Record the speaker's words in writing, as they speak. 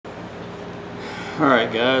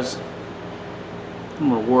Alright guys, I'm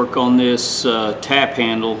going to work on this tap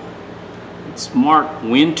handle. It's marked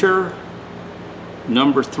Winter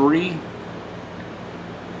number 3.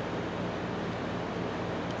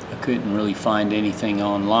 I couldn't really find anything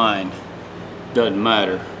online. Doesn't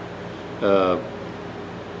matter.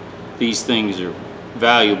 These things are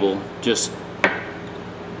valuable. Just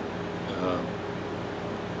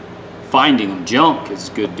finding them junk is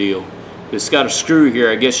a good deal. It's got a screw here.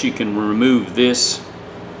 I guess you can remove this.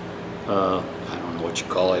 I don't know what you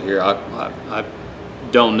call it here. I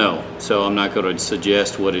don't know, so I'm not going to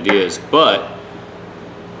suggest what it is. But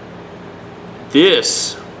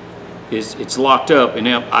this is, it's locked up, and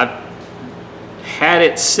I've had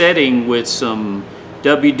it setting with some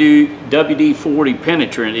WD-40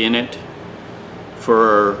 penetrant in it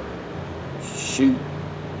for shoot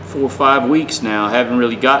 4 or 5 weeks now. I haven't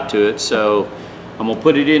really got to it, so I'm gonna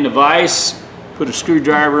put it in the vise, put a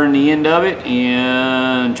screwdriver in the end of it,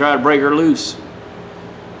 and try to break her loose.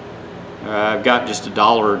 I've got just $1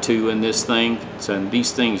 or $2 in this thing, so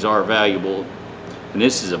these things are valuable, and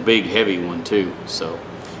this is a big heavy one too. So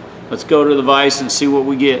let's go to the vise and see what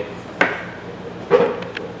we get.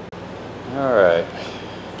 All right,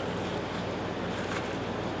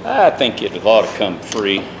 I think it ought to come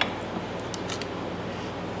free.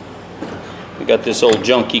 We got this old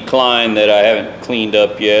junky Klein that I haven't cleaned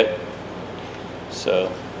up yet,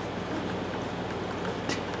 so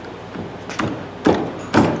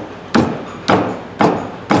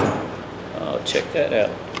oh, check that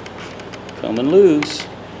out, coming loose.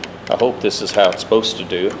 I hope this is how it's supposed to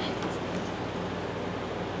do it.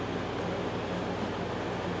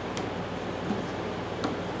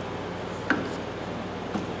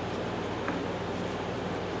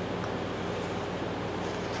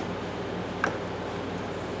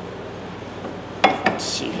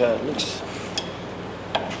 See how it looks.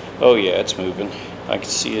 Oh yeah, it's moving. I can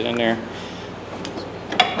see it in there.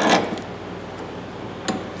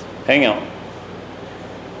 Hang on.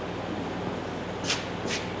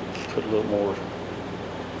 Put a little more,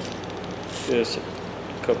 just a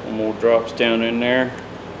couple more drops down in there.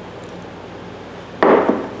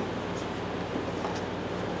 I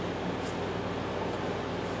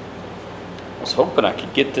was hoping I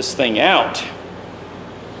could get this thing out.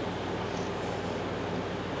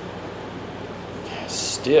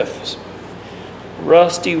 Stiff,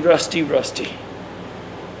 rusty, rusty, rusty.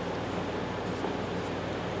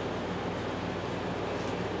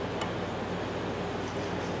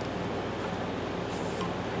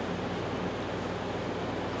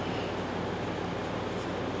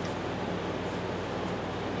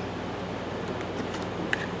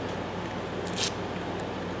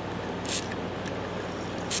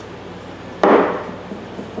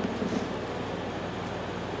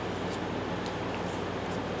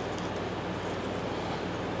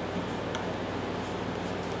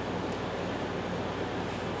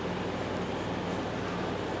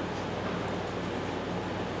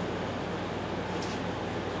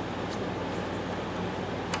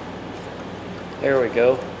 There we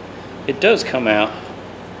go. It does come out.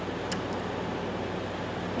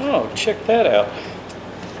 Oh, check that out.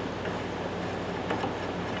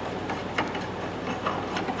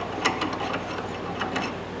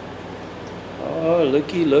 Oh,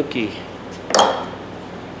 looky, looky.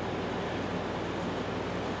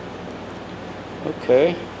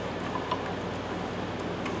 Okay.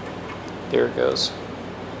 There it goes.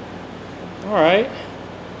 All right.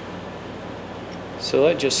 So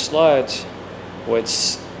that just slides. Well,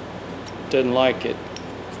 it doesn't like it.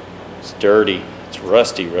 It's dirty. It's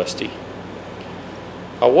rusty, rusty.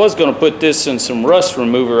 I was going to put this in some rust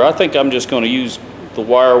remover. I think I'm just going to use the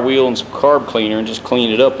wire wheel and some carb cleaner and just clean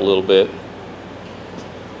it up a little bit.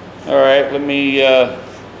 All right, let me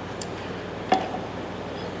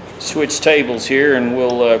switch tables here and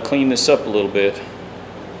we'll clean this up a little bit.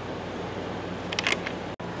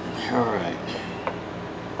 All right.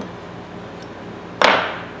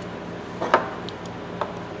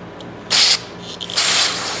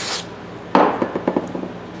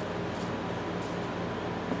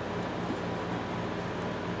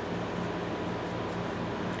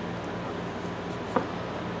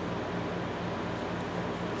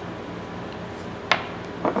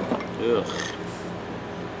 Ugh,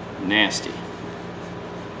 nasty.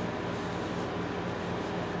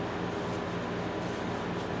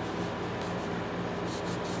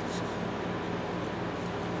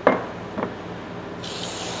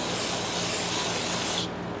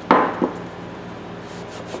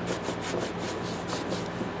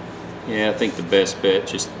 Yeah, I think the best bet,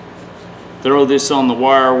 just throw this on the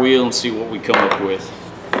wire wheel and see what we come up with.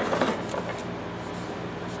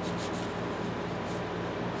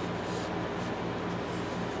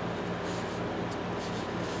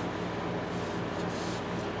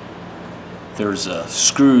 there's a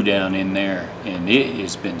screw down in there, and it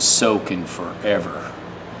has been soaking forever,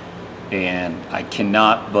 and I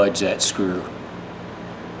cannot budge that screw.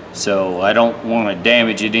 So I don't want to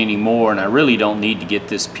damage it anymore, and I really don't need to get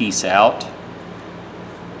this piece out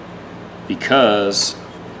because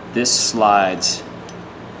this slides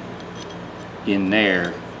in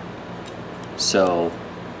there. So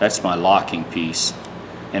that's my locking piece,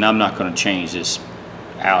 and I'm not going to change this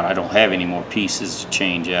out. I don't have any more pieces to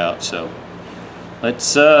change out. So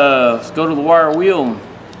let's go to the wire wheel and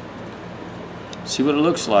see what it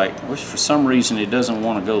looks like. I wish for some reason it doesn't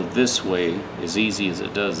want to go this way as easy as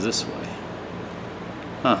it does this way.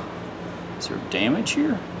 Huh. Is there damage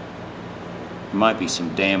here? There might be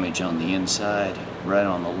some damage on the inside, right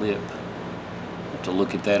on the lip. Have to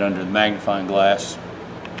look at that under the magnifying glass.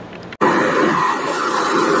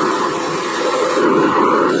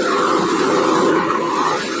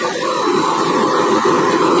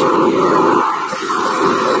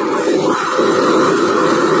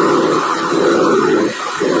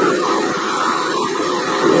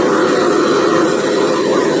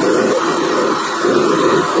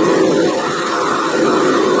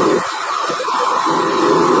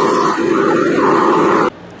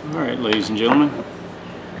 Ladies and gentlemen,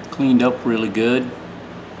 cleaned up really good.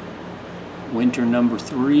 Winter number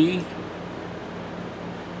 3,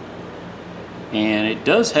 and it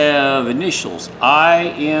does have initials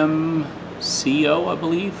IMCO, I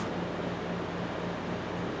believe.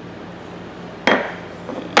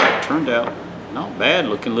 And it turned out not bad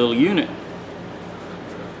looking little unit.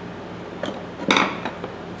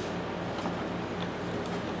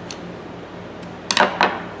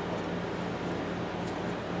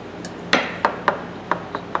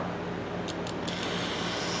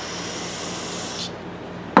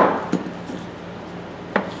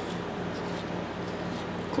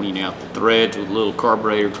 Clean out the threads with a little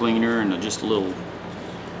carburetor cleaner and just a little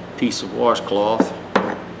piece of washcloth.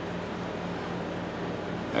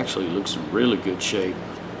 Actually looks in really good shape.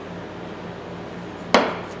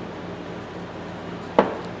 I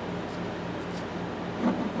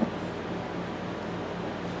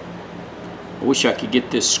wish I could get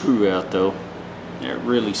this screw out though. It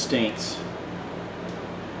really stinks.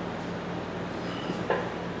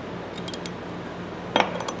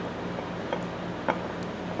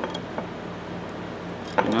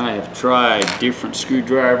 And I have tried different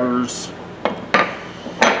screwdrivers,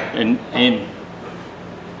 and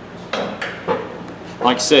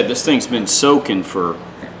like I said, this thing's been soaking for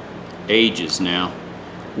ages now,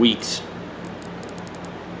 weeks.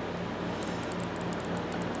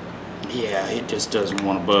 Yeah, it just doesn't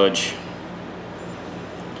want to budge.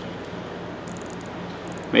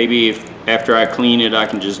 Maybe if after I clean it I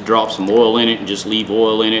can just drop some oil in it and just leave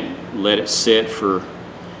oil in it, let it sit for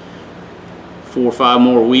 4 or 5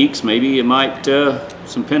 more weeks. Maybe it might,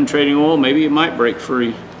 some penetrating oil, maybe it might break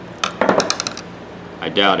free. I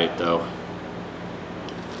doubt it though.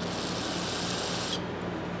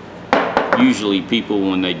 Usually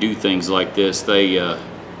people, when they do things like this, they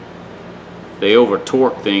over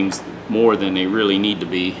torque things more than they really need to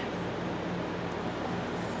be.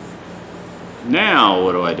 Now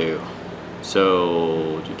what do I do?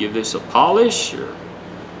 So, to give this a polish or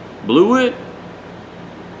blue it?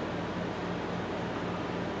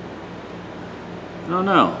 I don't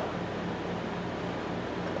know.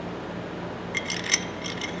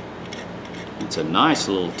 It's a nice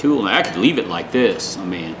little tool. I could leave it like this. I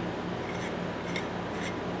mean,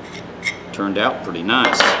 turned out pretty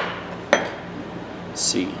nice. Let's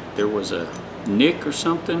see, there was a nick or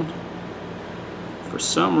something. For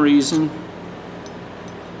some reason,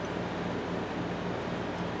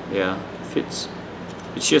 yeah, fits.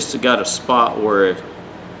 It's just got a spot where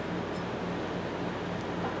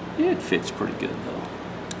it fits pretty good though.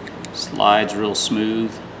 Slides real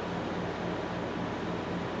smooth.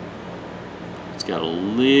 It's got a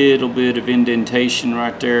little bit of indentation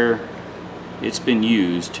right there. It's been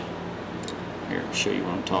used. Here, I'll show you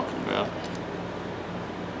what I'm talking about.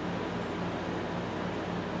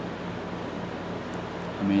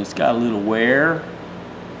 I mean, it's got a little wear,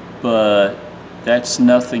 but that's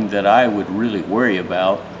nothing that I would really worry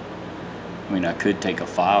about. I mean, I could take a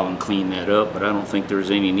file and clean that up, but I don't think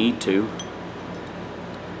there's any need to.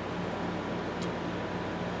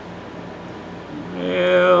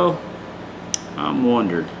 Well, I'm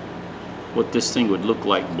wondering what this thing would look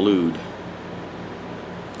like blued.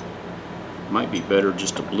 Might be better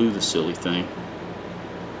just to blue the silly thing.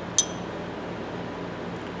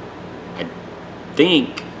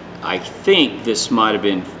 I think this might have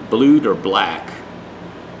been blued or black.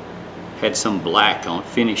 Had some black on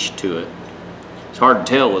finish to it. It's hard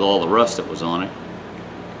to tell with all the rust that was on it.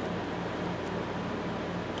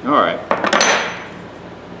 All right.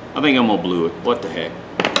 I think I'm gonna blue it. What the heck?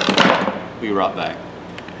 Be right back.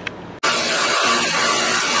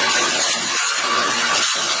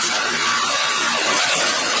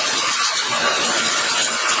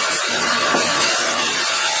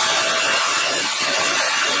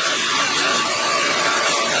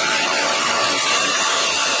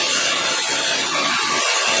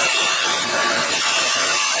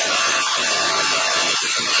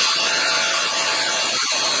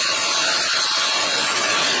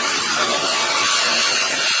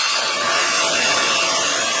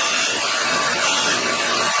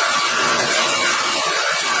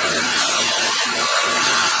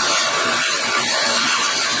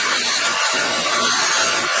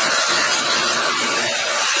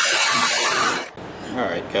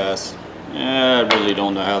 Alright guys, I really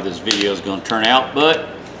don't know how this video is going to turn out, but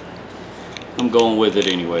I'm going with it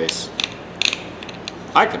anyways.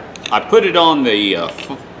 I put it on the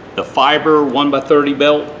fiber 1x30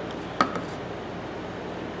 belt,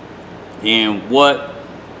 and what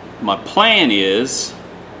my plan is,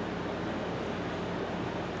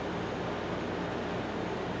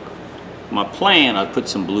 I put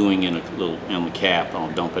some bluing in on the cap.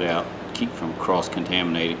 I'll dump it out, keep from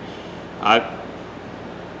cross-contaminating. I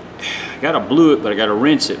gotta blue it, but I gotta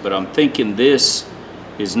rinse it, but I'm thinking this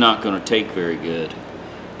is not gonna take very good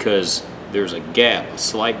because there's a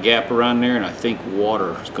slight gap around there, and I think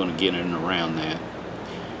water is gonna get in around that.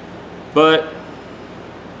 But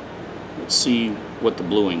let's see what the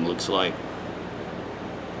bluing looks like.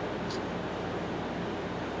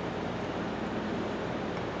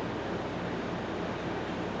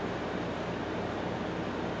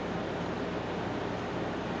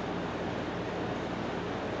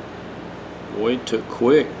 Boy, it took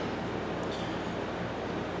quick.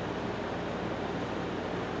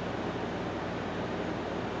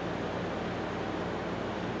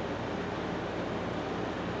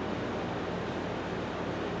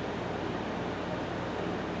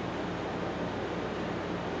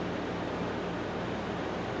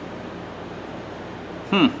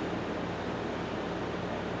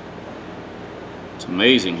 It's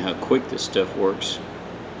amazing how quick this stuff works.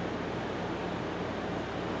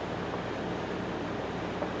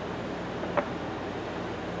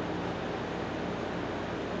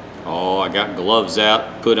 Oh, I got gloves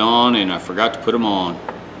out, put on, and I forgot to put them on.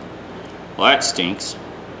 Well, that stinks.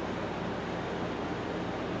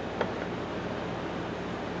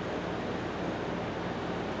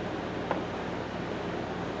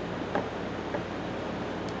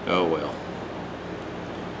 Oh well.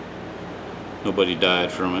 Nobody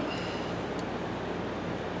died from it.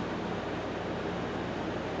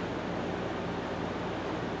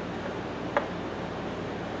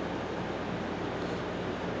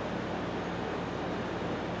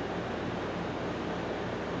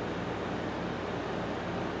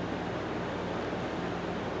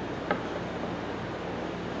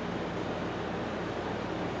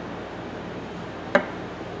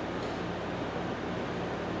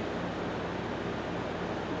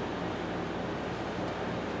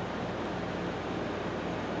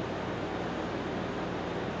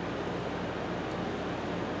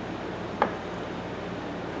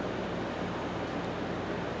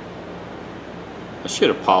 I should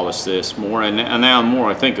have polished this more, and now the more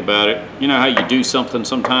I think about it, you know how you do something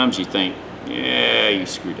sometimes you think, yeah, you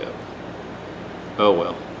screwed up. Oh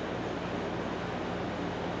well.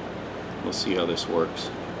 We'll see how this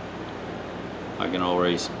works. I can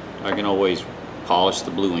always polish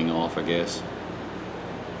the bluing off, I guess.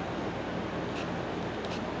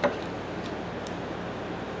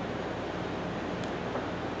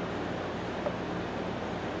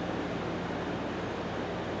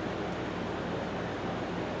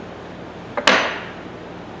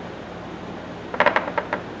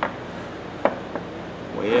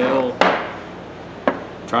 Well,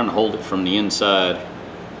 I'm trying to hold it from the inside.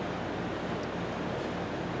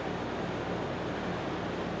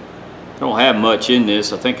 I don't have much in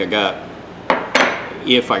this. I think I got,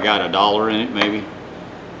 if I got $1 in it maybe.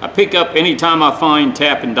 I pick up, anytime I find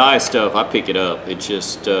tap and die stuff, I pick it up. It's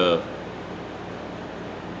just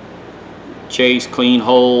chase, clean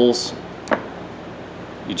holes.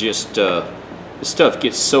 You just, this stuff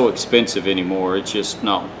gets so expensive anymore. It's just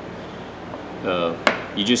not,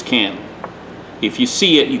 you just can't, if you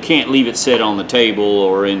see it, you can't leave it set on the table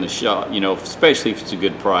or in the shop, you know, especially if it's a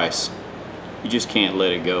good price. You just can't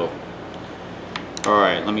let it go.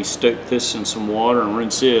 Alright, let me stick this in some water and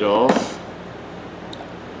rinse it off.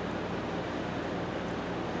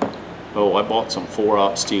 Oh, I bought some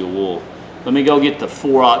 4/0 steel wool. Let me go get the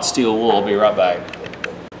 4/0 steel wool. I'll be right back.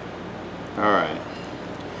 Alright.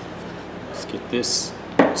 Let's get this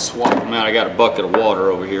swap them out. I got a bucket of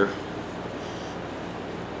water over here.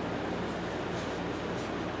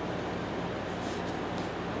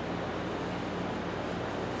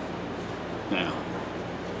 Now,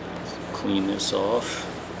 let's clean this off.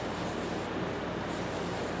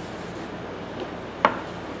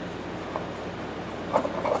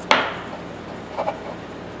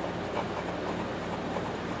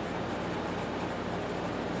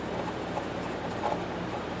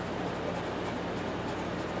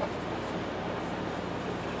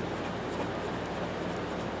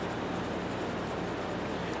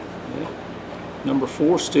 Number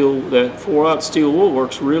 4 steel, that 4/0 steel wool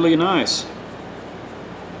works really nice.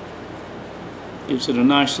 Gives it a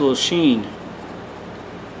nice little sheen.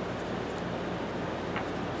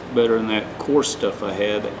 Better than that coarse stuff I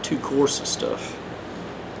had, that too coarse stuff.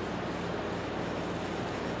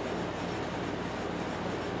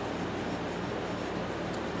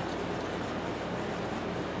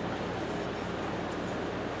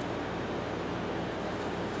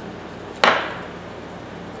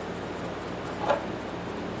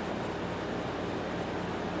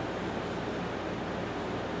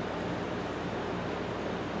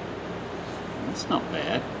 That's not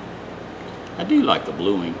bad. I do like the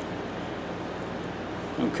bluing.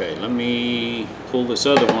 Okay, let me pull this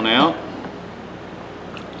other one out.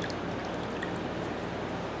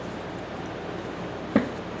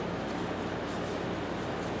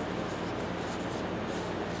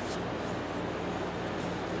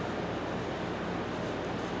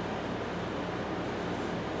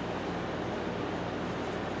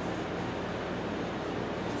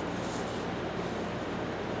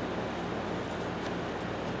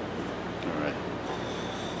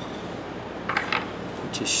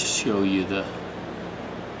 Just show you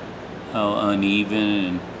how uneven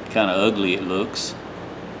and kind of ugly it looks.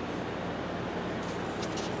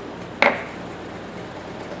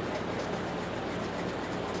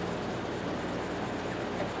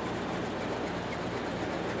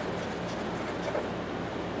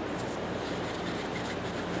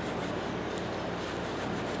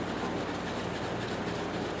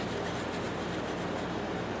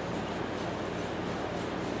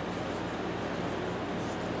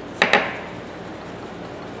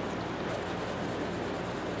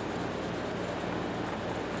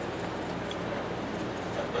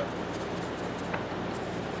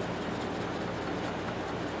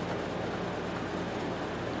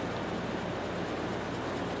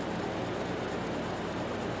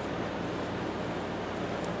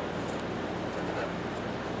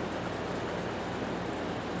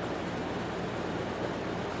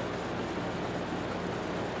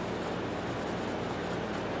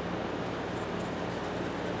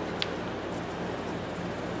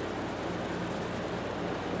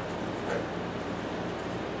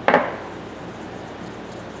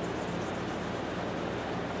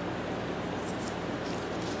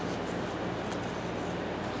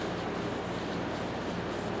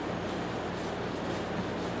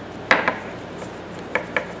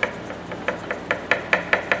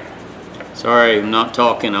 Sorry, I'm not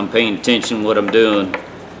talking, I'm paying attention to what I'm doing.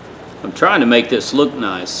 I'm trying to make this look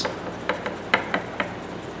nice.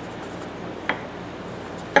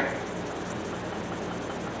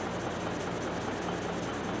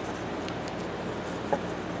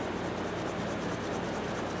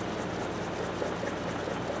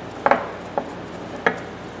 I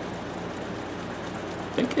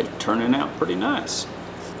think it's turning out pretty nice.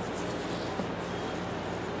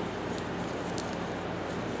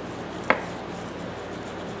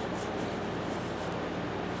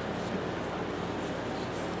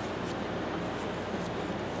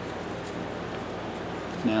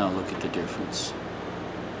 Now look at the difference.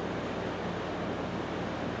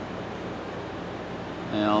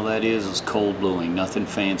 And all that is cold bluing, nothing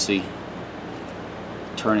fancy.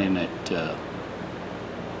 Turning it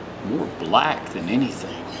more black than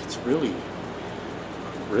anything. It's really,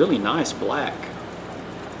 really nice black.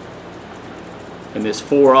 And this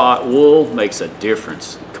 4/0 wool makes a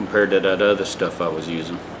difference compared to that other stuff I was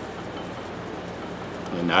using.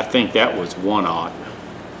 And I think that was 1/0.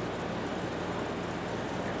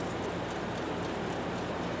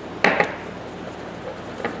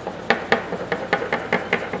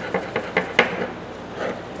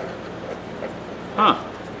 Huh,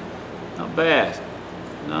 not bad.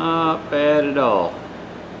 Not bad at all.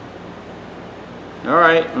 All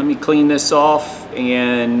right, let me clean this off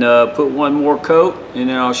and put one more coat, and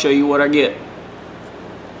then I'll show you what I get.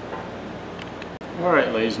 All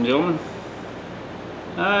right, ladies and gentlemen,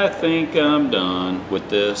 I think I'm done with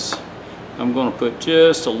this. I'm going to put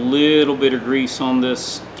just a little bit of grease on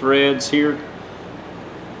this threads here.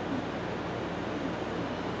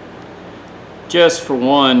 just for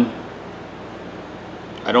one,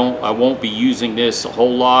 I won't be using this a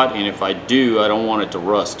whole lot, and if I do, I don't want it to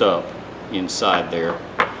rust up inside there.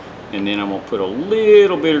 And then I'm gonna put a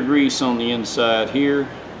little bit of grease on the inside here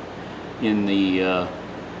in the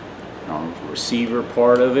receiver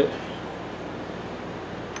part of it.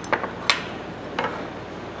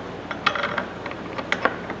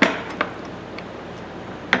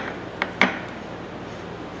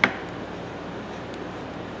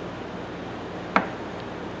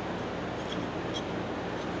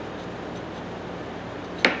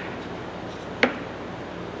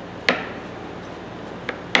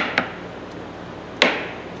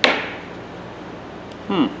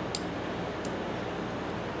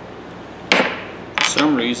 For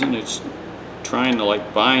some reason it's trying to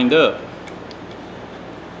like bind up.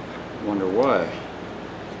 Wonder why.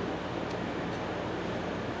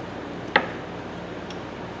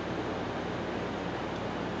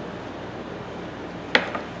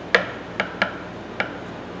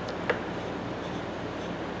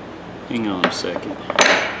 Hang on a second.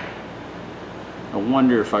 I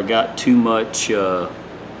wonder if I got too much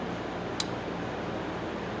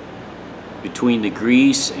between the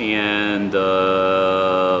grease and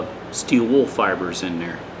the steel wool fibers in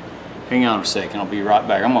there. Hang on a second, I'll be right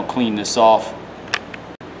back. I'm gonna clean this off.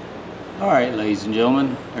 All right, ladies and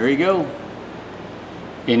gentlemen, there you go.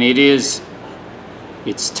 And it's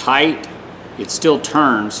tight, it still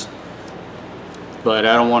turns, but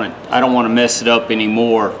I don't want to mess it up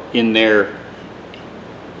anymore in there.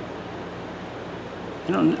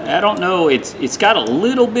 You know, I don't know, it's got a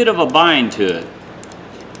little bit of a bind to it,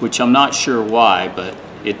 which I'm not sure why, but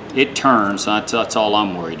it turns. That's all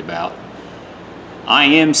I'm worried about.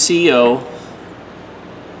 IMCO.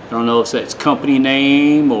 I don't know if that's company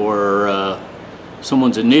name or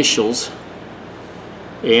someone's initials.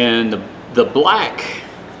 And the black,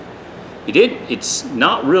 it's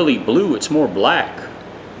not really blue, it's more black.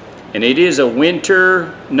 And it is a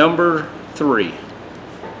winter number 3.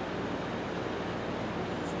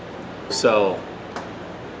 So,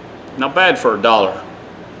 not bad for $1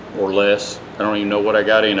 or less. I don't even know what I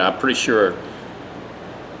got in. I'm pretty sure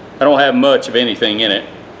I don't have much of anything in it,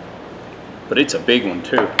 but it's a big one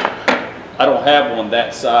too. I don't have one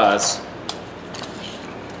that size.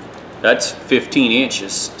 That's 15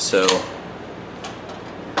 inches, so,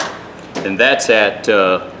 and that's at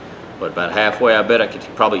what, about halfway. I bet I could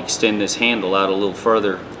probably extend this handle out a little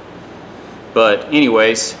further, but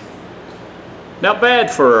anyways, not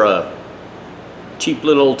bad for a cheap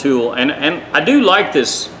little old tool. And I do like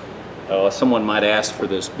this. Someone might ask for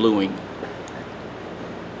this bluing.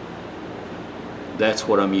 That's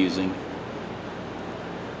what I'm using.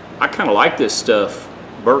 I kind of like this stuff.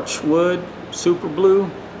 Birchwood super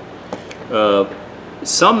blue.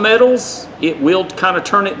 Some metals it will kind of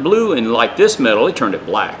turn it blue, and like this metal it turned it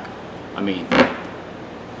black. I mean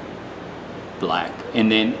black.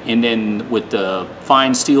 And then with the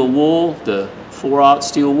fine steel wool, the 4/0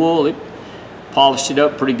 steel wool, it polished it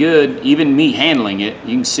up pretty good. Even me handling it,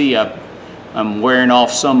 you can see I'm wearing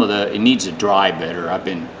off some of the. It needs to dry better.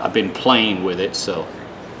 I've been playing with it, so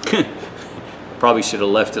probably should have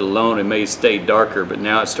left it alone and made it stay darker. But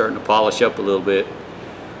now it's starting to polish up a little bit.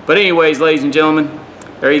 But anyways, ladies and gentlemen,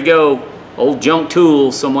 there you go. Old junk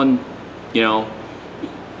tool. Someone, you know,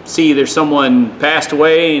 see there's someone passed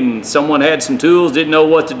away and someone had some tools, didn't know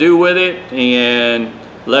what to do with it, and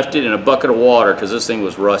left it in a bucket of water because this thing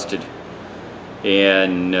was rusted.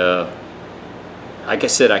 And like I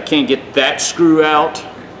said, I can't get that screw out.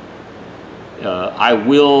 I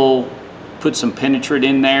will put some penetrate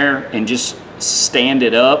in there and just stand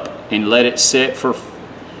it up and let it sit for a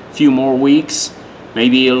few more weeks.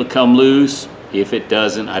 Maybe it'll come loose. If it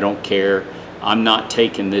doesn't, I don't care. I'm not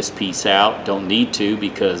taking this piece out. Don't need to,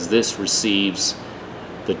 because this receives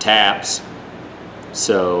the taps.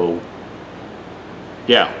 So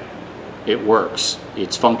yeah, it works.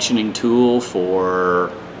 It's functioning tool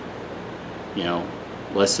for, you know,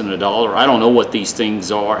 less than $1. I don't know what these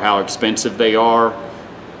things are, how expensive they are.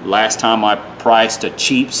 Last time I priced a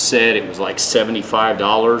cheap set, it was like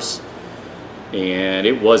 $75, and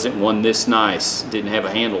it wasn't one this nice. It didn't have a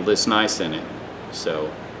handle this nice in it.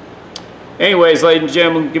 So anyways, ladies and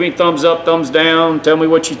gentlemen, give me a thumbs up, thumbs down, tell me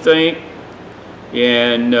what you think.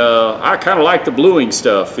 And I kind of like the bluing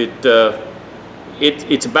stuff.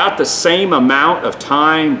 It's about the same amount of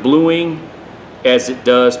time bluing as it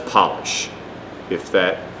does polish, if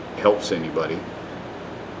that helps anybody.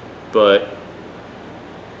 But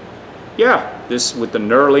yeah, this with the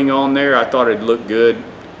knurling on there, I thought it'd look good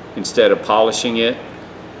instead of polishing it.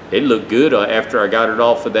 It looked good after I got it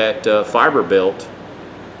off of that fiber belt.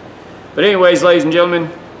 But anyways, ladies and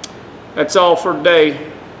gentlemen, That's all for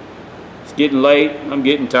today. It's getting late. I'm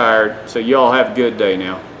getting tired. So y'all have a good day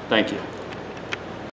now. Thank you.